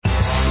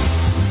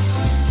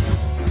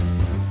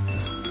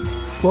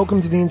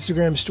Welcome to the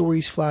Instagram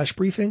Stories Flash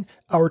Briefing.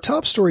 Our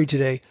top story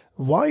today,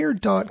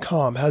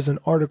 Wired.com has an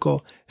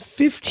article,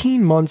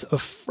 15 months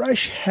of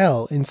fresh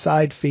hell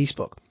inside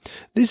Facebook.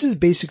 This is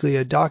basically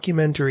a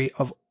documentary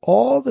of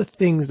all the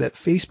things that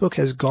Facebook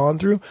has gone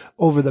through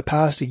over the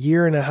past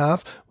year and a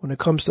half when it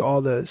comes to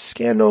all the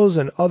scandals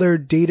and other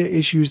data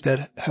issues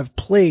that have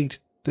plagued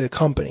the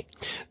company.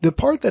 The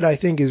part that I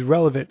think is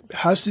relevant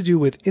has to do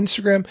with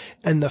Instagram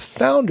and the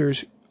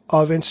founders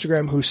of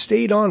Instagram who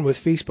stayed on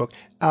with Facebook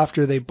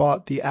after they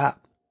bought the app.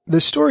 The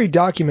story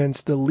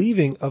documents the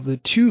leaving of the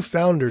two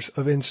founders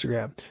of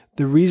Instagram,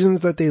 the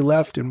reasons that they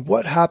left and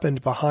what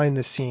happened behind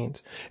the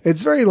scenes.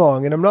 It's very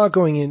long and I'm not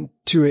going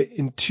into it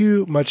in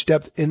too much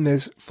depth in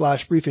this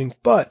flash briefing,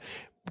 but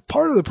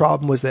part of the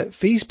problem was that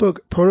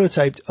Facebook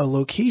prototyped a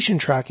location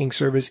tracking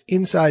service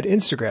inside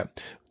Instagram,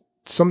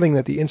 something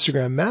that the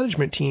Instagram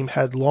management team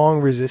had long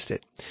resisted.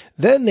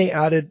 Then they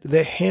added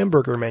the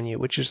hamburger menu,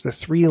 which is the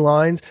 3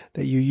 lines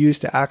that you use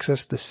to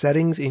access the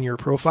settings in your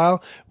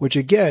profile, which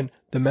again,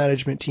 the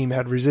management team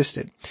had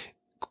resisted.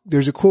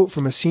 There's a quote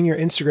from a senior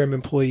Instagram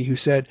employee who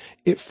said,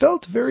 "It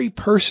felt very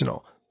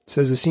personal,"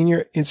 says a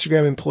senior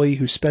Instagram employee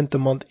who spent the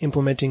month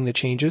implementing the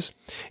changes.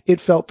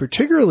 "It felt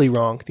particularly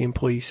wrong," the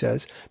employee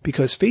says,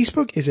 "because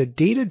Facebook is a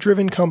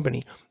data-driven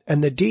company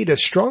and the data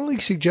strongly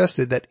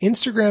suggested that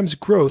Instagram's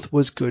growth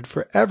was good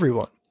for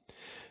everyone."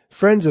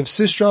 Friends of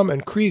Systrom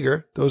and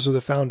Krieger, those are the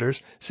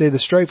founders, say the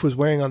strife was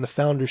wearing on the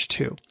founders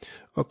too.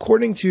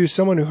 According to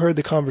someone who heard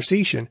the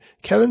conversation,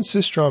 Kevin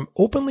Systrom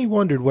openly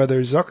wondered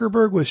whether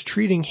Zuckerberg was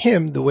treating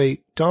him the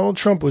way Donald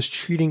Trump was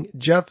treating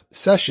Jeff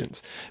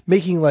Sessions,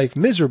 making life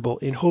miserable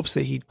in hopes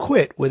that he'd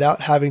quit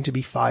without having to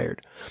be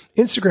fired.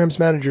 Instagram's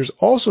managers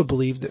also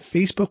believed that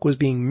Facebook was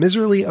being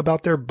miserly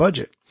about their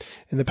budget.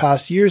 In the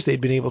past years, they'd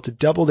been able to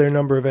double their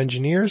number of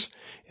engineers.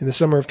 In the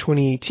summer of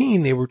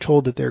 2018, they were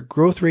told that their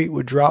growth rate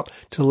would drop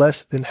to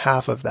less than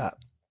half of that.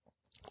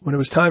 When it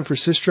was time for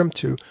Systrom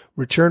to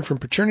return from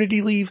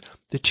paternity leave,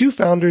 the two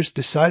founders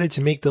decided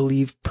to make the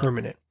leave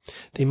permanent.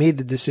 They made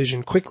the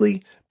decision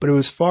quickly, but it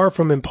was far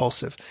from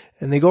impulsive,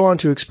 and they go on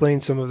to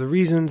explain some of the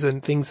reasons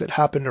and things that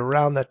happened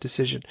around that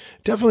decision.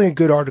 Definitely a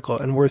good article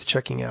and worth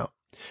checking out.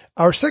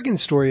 Our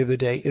second story of the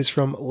day is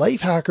from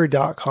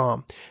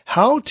lifehacker.com,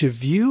 how to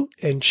view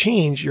and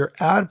change your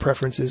ad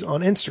preferences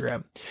on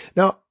Instagram.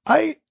 Now,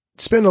 I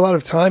spend a lot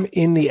of time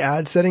in the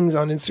ad settings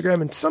on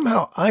Instagram, and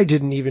somehow I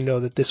didn't even know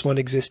that this one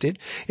existed.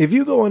 If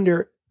you go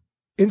under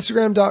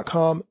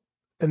Instagram.com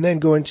and then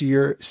go into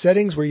your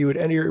settings where you would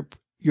enter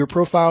your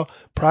profile,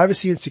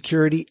 privacy and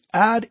security,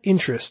 ad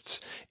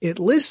interests, it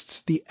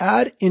lists the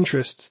ad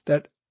interests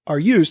that are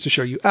used to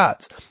show you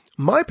ads.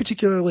 My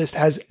particular list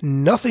has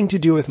nothing to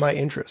do with my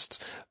interests.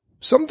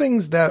 Some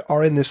things that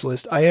are in this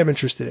list I am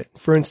interested in.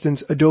 For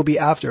instance, Adobe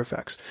After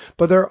Effects.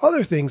 But there are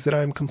other things that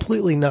I'm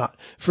completely not.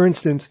 For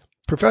instance,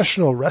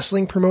 professional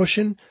wrestling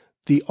promotion,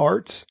 the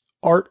arts,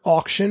 art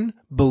auction,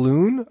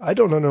 balloon. I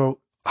don't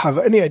have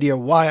any idea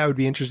why I would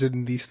be interested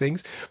in these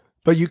things,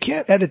 but you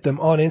can't edit them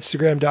on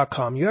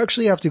Instagram.com. You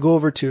actually have to go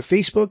over to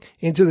Facebook,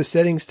 into the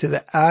settings to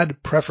the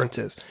ad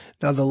preferences.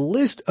 Now the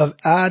list of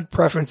ad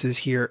preferences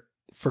here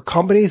for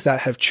companies that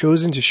have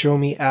chosen to show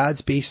me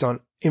ads based on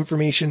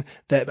information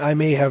that I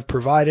may have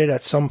provided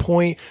at some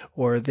point,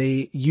 or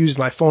they used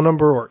my phone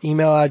number or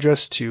email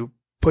address to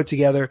put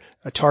together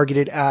a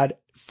targeted ad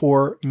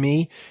for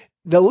me.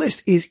 The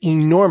list is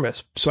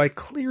enormous. So I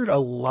cleared a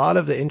lot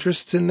of the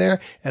interests in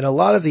there, and a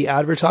lot of the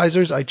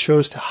advertisers I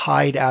chose to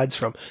hide ads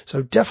from. So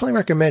I definitely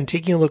recommend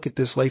taking a look at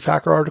this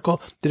Lifehacker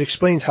article that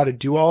explains how to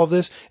do all of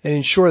this and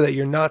ensure that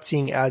you're not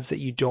seeing ads that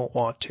you don't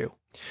want to.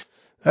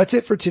 That's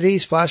it for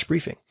today's flash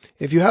briefing.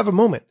 If you have a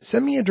moment,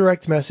 send me a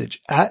direct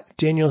message at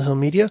Daniel Hill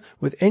Media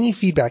with any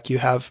feedback you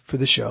have for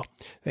the show.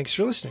 Thanks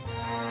for listening.